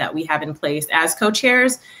processes that we have in place as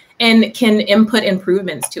co-chairs and can input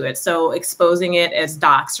improvements to it. So exposing it as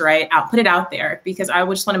docs, right? Put it out there, because I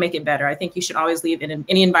would just want to make it better. I think you should always leave in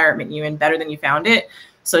any environment you're in better than you found it.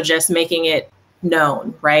 So just making it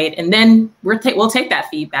known, right? And then we'll take that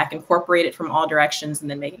feedback, incorporate it from all directions,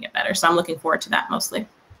 and then making it better. So I'm looking forward to that mostly.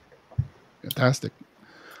 Fantastic.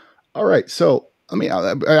 All right. So let me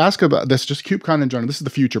ask about this, just KubeCon in general. This is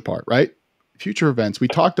the future part, right? Future events. We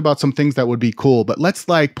talked about some things that would be cool, but let's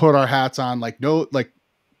like put our hats on, like, no, like,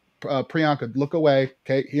 Priyanka, look away.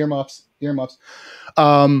 Okay. Earmuffs.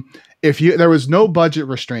 If there was no budget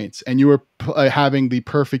restraints and you were having the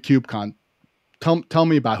perfect KubeCon, tell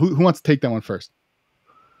me about who wants to take that one first.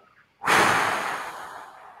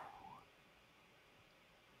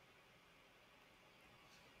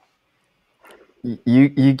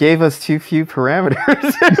 You gave us too few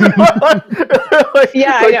parameters.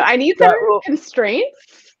 I know. I need some constraints.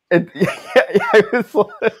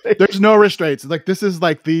 There's no restraints. Like, this is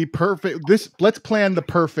like the perfect. Let's plan the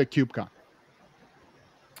perfect KubeCon.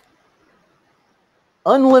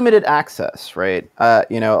 Unlimited access, right?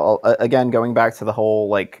 Again, going back to the whole,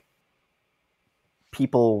 like,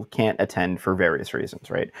 people can't attend for various reasons,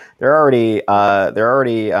 right? There are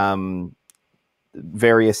already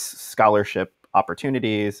various scholarship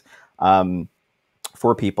opportunities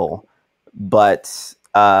for people, but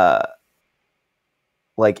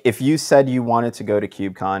like, if you said you wanted to go to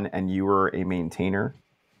KubeCon and you were a maintainer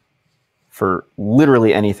for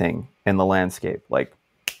literally anything in the landscape, like,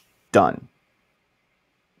 done.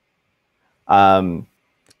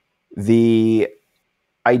 The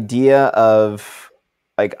idea of,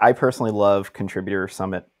 like, I personally love Contributor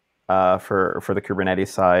Summit for the Kubernetes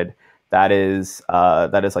side. That is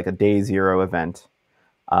like a day 0 event,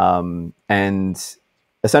 and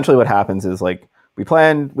essentially what happens is, like, we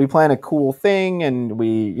plan a cool thing, and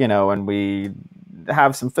we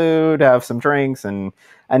have some food, have some drinks, and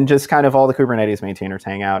just kind of all the Kubernetes maintainers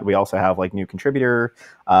hang out. We also have, like, new contributor,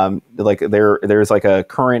 like there's like a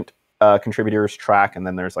current contributors track, and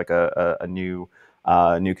then there's like a new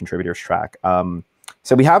contributors track. So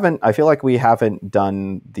I feel like we haven't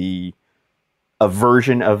done a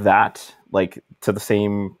version of that, like, to the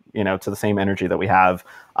same energy that we have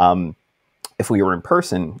if we were in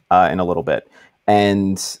person in a little bit.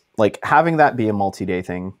 And, like, having that be a multi-day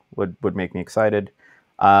thing would make me excited.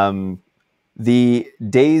 The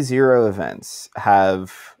day 0 events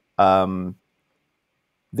have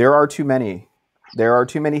there are too many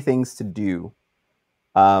things to do,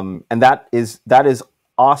 and that is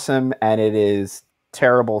awesome, and it is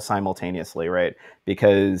terrible simultaneously, right?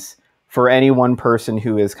 Because for any one person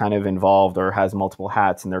who is kind of involved or has multiple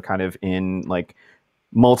hats, and they're kind of in, like,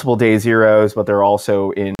 multiple day zeros, but they're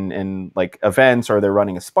also in like events, or they're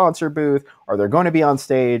running a sponsor booth, or they're going to be on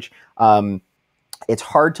stage. It's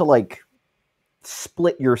hard to like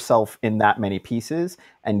split yourself in that many pieces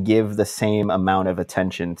and give the same amount of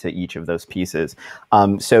attention to each of those pieces.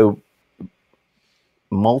 So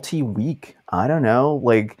multi-week, I don't know,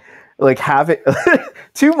 like have it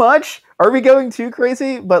too much. Are we going too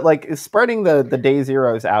crazy? But like spreading the day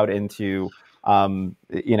zeros out into,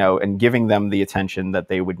 you know, and giving them the attention that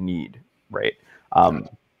they would need. Right.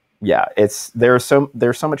 Yeah. There's so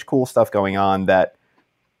much cool stuff going on that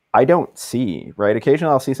I don't see, right?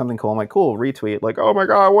 Occasionally I'll see something cool. I'm like, cool, retweet, like, oh my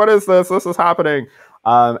God, what is this? This is happening.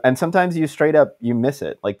 And sometimes you straight up, you miss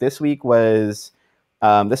it. Like this week was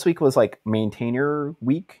like maintainer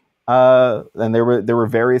week. And there were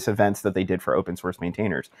various events that they did for open source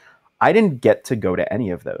maintainers. I didn't get to go to any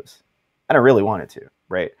of those, and I really wanted to,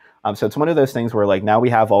 right? So it's one of those things where like now we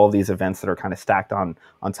have all of these events that are kind of stacked on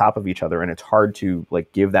top of each other, and it's hard to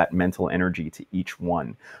like give that mental energy to each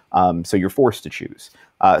one. So you're forced to choose.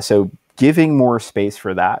 So giving more space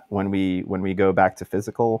for that when we go back to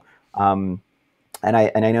physical. And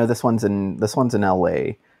I know this one's in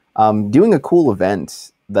LA. Doing a cool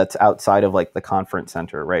event that's outside of like the conference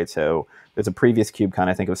center, right? So there's a previous KubeCon,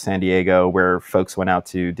 I think it was San Diego, where folks went out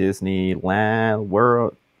to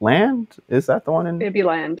Disneyland. Land? Is that the one in? It'd be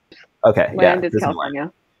Land. Okay, Land yeah, is Disneyland.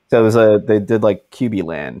 California. So it was they did like QB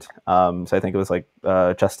Land. So I think it was like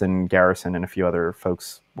Justin Garrison and a few other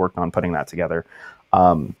folks worked on putting that together.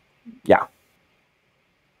 Yeah.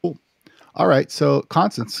 Cool. All right. So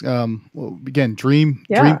Constance, well, again, dream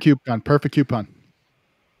KubeCon, perfect KubeCon.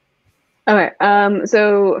 Okay.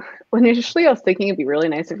 So initially I was thinking it'd be really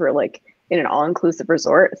nice if we're like in an all-inclusive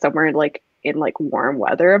resort somewhere in warm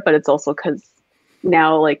weather, but it's also because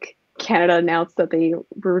now like Canada announced that they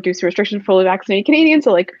were reducing restrictions for fully vaccinated Canadians,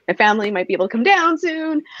 so like my family might be able to come down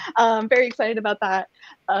soon. Very excited about that.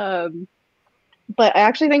 But I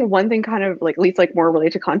actually think one thing kind of like at least like more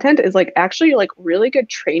related to content is like actually like really good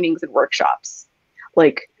trainings and workshops,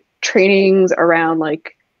 like trainings around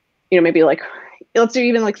like, you know, maybe like let's do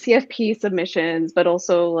even like CFP submissions, but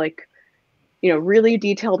also like, you know, really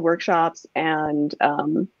detailed workshops and I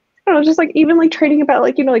don't know, just like even like training about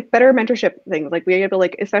like, you know, like better mentorship things. Like we're able to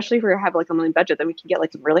like, especially if we have like a million budget, then we can get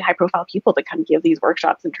like some really high profile people to come give these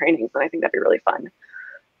workshops and trainings. And I think that'd be really fun.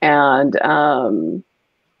 And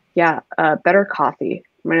better coffee.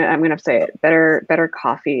 I'm gonna say it. Better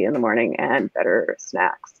coffee in the morning and better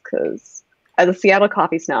snacks. Because as a Seattle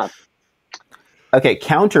coffee snob. Okay,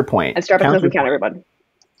 counterpoint. And Starbucks doesn't count everyone.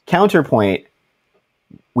 Counterpoint.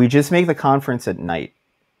 We just make the conference at night.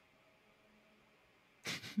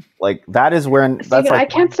 Like that is where that's Steven, like, I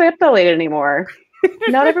can't stay up that late anymore.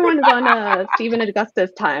 Not everyone is on Stephen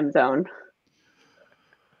Augustus time zone.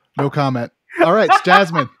 No comment. All right,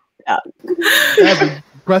 Jasmine. Jasmine,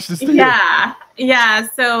 questions to you. Yeah.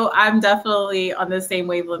 So I'm definitely on the same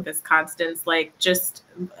wavelength as Constance. Like, just,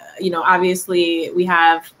 you know, obviously we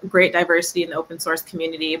have great diversity in the open source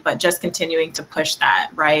community, but just continuing to push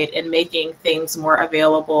that, right, and making things more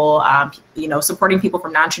available. You know, supporting people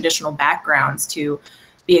from non-traditional backgrounds to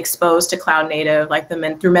be exposed to cloud native, like through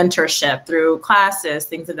mentorship, through classes,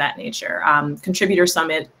 things of that nature. Contributor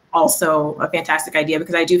Summit, also a fantastic idea,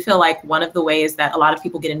 because I do feel like one of the ways that a lot of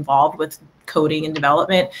people get involved with coding and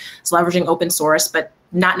development is leveraging open source, but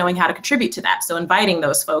not knowing how to contribute to that. So inviting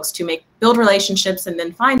those folks to build relationships and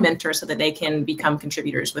then find mentors so that they can become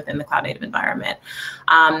contributors within the cloud native environment.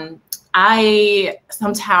 I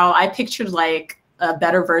pictured like a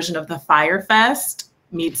better version of the Fire Fest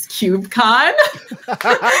meets KubeCon.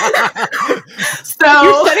 So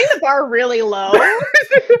you're setting the bar really low.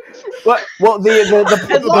 Well,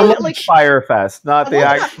 the Fire Fest, not the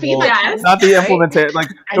actual, not the implementation, like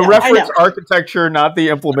the reference architecture, not the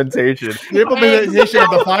implementation. The implementation of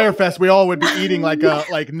the Fire Fest, we all would be eating like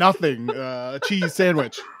nothing, a cheese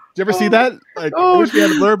sandwich. Did you ever see that? Like, I wish we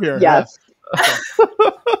had a blurb here. Yes.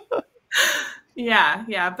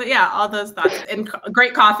 Yeah. But yeah, all those thoughts. And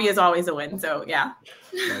great coffee is always a win. So yeah.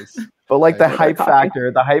 Nice. But like the hype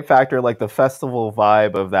factor, like the festival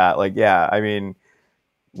vibe of that, like, yeah, I mean,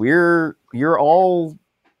 you're all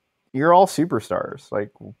superstars.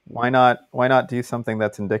 Like, why not do something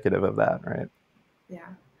that's indicative of that, right? Yeah.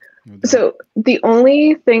 So the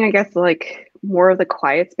only thing, I guess, like more of the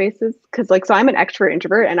quiet spaces, because like, so I'm an extrovert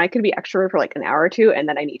introvert, and I could be extrovert for like an hour or two, and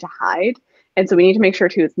then I need to hide. And so we need to make sure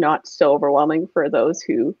too it's not so overwhelming for those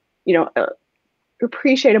who, you know,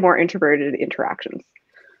 appreciate a more introverted interactions.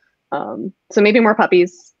 So maybe more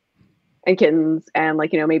puppies and kittens, and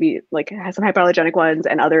like, you know, maybe like some hypoallergenic ones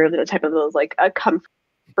and other type of those like a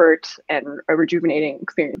comfort and a rejuvenating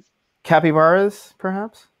experience. Capybaras,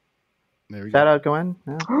 perhaps. There we Shout go. out, Gwen.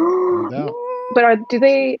 Yeah. No doubt. But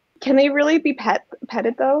can they really be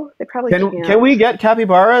petted though? They probably can't. Can we get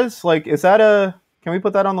capybaras? Like, is that can we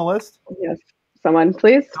put that on the list? Yes. Someone,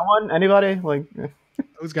 please. Someone? Anybody? Like,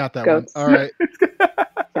 Who's got that Goats. one? All right.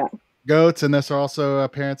 Yeah. Goats, and there's also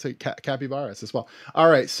parents at capybaras as well. All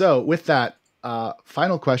right. So with that,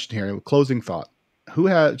 final question here, closing thought. Who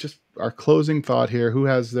has just our closing thought here? Who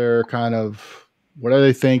has their kind of, what are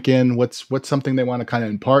they thinking? What's something they want to kind of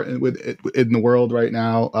impart in the world right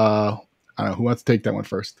now? I don't know. Who wants to take that one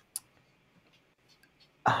first?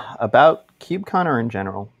 About KubeCon or in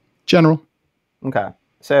general? General. Okay.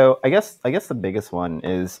 So I guess the biggest one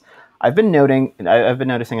is I've been noticing,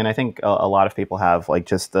 and I think a lot of people have, like,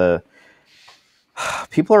 just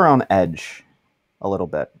people are on edge a little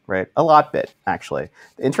bit, right? A lot bit, actually.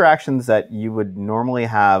 The interactions that you would normally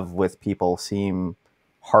have with people seem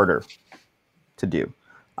harder to do.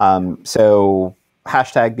 So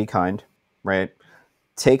hashtag be kind, right?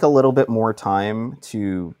 Take a little bit more time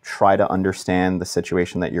to try to understand the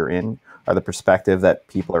situation that you're in, or the perspective that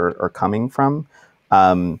people are coming from,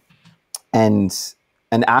 and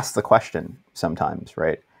ask the question sometimes,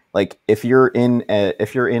 right? Like, if you're in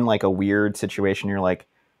like a weird situation, you're like,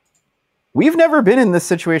 we've never been in this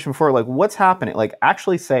situation before. Like, what's happening? Like,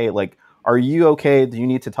 actually say, like, are you okay? Do you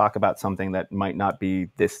need to talk about something that might not be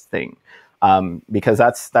this thing? Because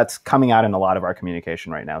that's coming out in a lot of our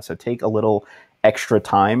communication right now. So take a little extra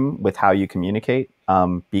time with how you communicate.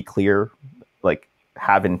 Be clear, like,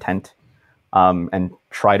 have intent, and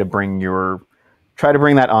try to bring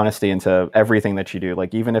that honesty into everything that you do.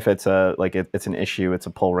 Like, even if it's it's an issue, it's a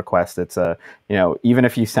pull request, it's even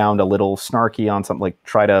if you sound a little snarky on something, like,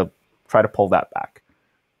 try to pull that back.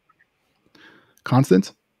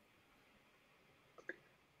 Constance?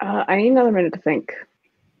 I need another minute to think.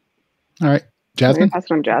 All right. Jasmine? Pass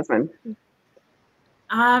it on, Jasmine.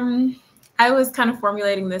 I was kind of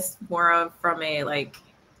formulating this more of from a, like,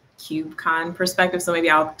 KubeCon perspective, so maybe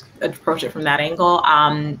I'll approach it from that angle.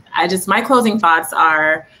 My closing thoughts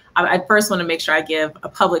are, I first want to make sure I give a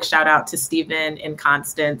public shout out to Stephen and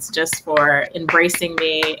Constance just for embracing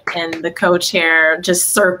me in the co-chair just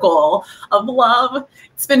circle of love.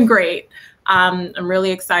 It's been great. I'm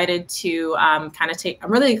really excited to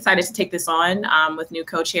take this on with new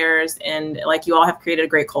co-chairs, and, like, you all have created a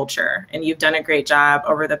great culture and you've done a great job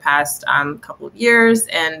over the past couple of years.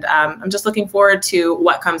 And I'm just looking forward to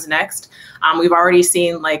what comes next. We've already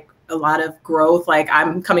seen, like, a lot of growth. Like,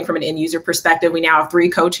 I'm coming from an end user perspective. We now have 3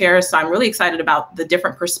 co-chairs. So I'm really excited about the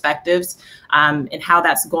different perspectives and how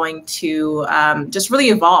that's going to just really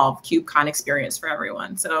evolve KubeCon experience for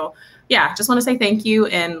everyone. So yeah, just want to say thank you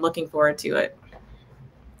and looking forward to it.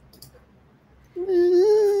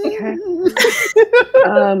 Okay.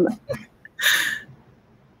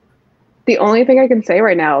 The only thing I can say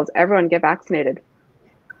right now is everyone get vaccinated.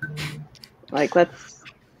 Like, let's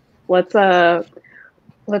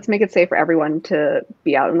make it safe for everyone to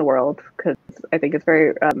be out in the world, because I think it's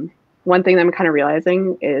very one thing that I'm kind of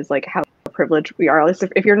realizing is, like, how privileged we are. At least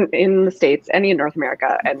if you're in the States and in North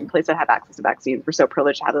America and places that have access to vaccines, we're so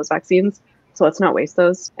privileged to have those vaccines. So let's not waste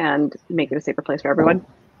those and make it a safer place for everyone.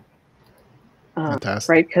 Fantastic.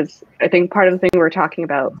 Right? Because I think part of the thing we were talking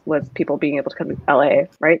about was people being able to come to LA,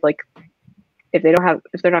 right? Like, if they're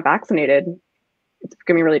not vaccinated, it's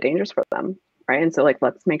gonna be really dangerous for them, right? And so, like,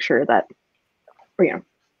 let's make sure that,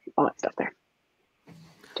 all that stuff there.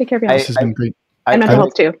 Take care of your health. This has been great. And mental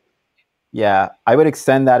health too. Yeah, I would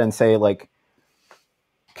extend that and say, like,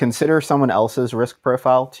 consider someone else's risk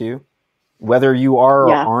profile too. Whether you are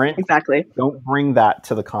or aren't, exactly. Don't bring that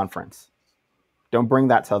to the conference. Don't bring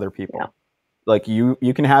that to other people. Yeah. Like, you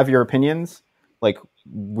can have your opinions. Like,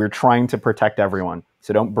 we're trying to protect everyone,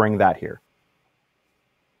 so don't bring that here.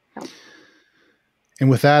 Yeah. And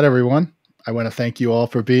with that, everyone, I want to thank you all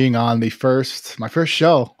for being on my first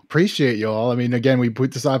show. Appreciate you all. I mean, again, we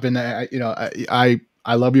put this up, and I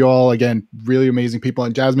love you all. Again, really amazing people.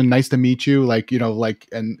 And Jasmine, nice to meet you.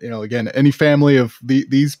 Again, any family of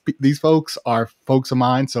these folks are folks of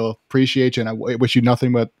mine. So appreciate you, and I wish you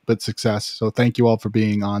nothing but success. So thank you all for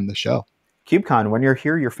being on the show. KubeCon, when you're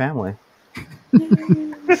here, you're family.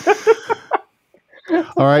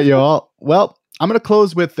 All right, you all. Well, I'm going to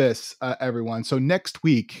close with this, everyone. So next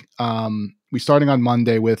week, we're starting on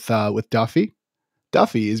Monday with Duffy.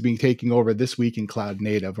 Duffy is being taking over this week in Cloud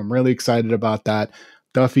Native. I'm really excited about that.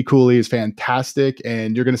 Duffy Cooley is fantastic,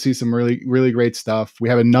 and you're going to see some really, really great stuff. We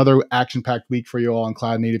have another action-packed week for you all on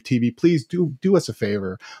CloudNativeTV. Please do us a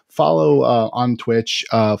favor. Follow on Twitch.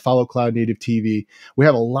 Follow CloudNativeTV. We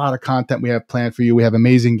have a lot of content we have planned for you. We have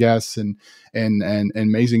amazing guests and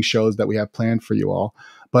amazing shows that we have planned for you all.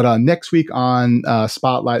 But next week on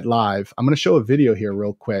Spotlight Live, I'm going to show a video here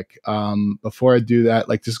real quick. Before I do that,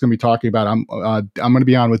 like this is going to be talking about, I'm going to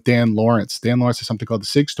be on with Dan Lawrence. Dan Lawrence has something called the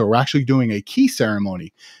SIG Store. We're actually doing a key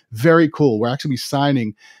ceremony. Very cool. We're actually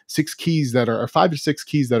signing 6 keys that are, or 5 to 6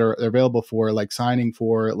 keys that are available for like signing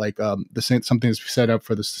for like something that's set up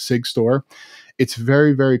for the SIG Store. It's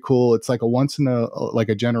very, very cool. It's like a once in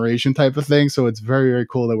a generation type of thing. So it's very, very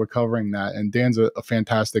cool that we're covering that. And Dan's a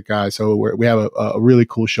fantastic guy. So we have a really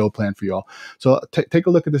cool show planned for y'all. So take a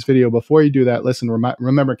look at this video. Before you do that, listen,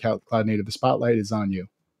 remember Cloud Native, the spotlight is on you.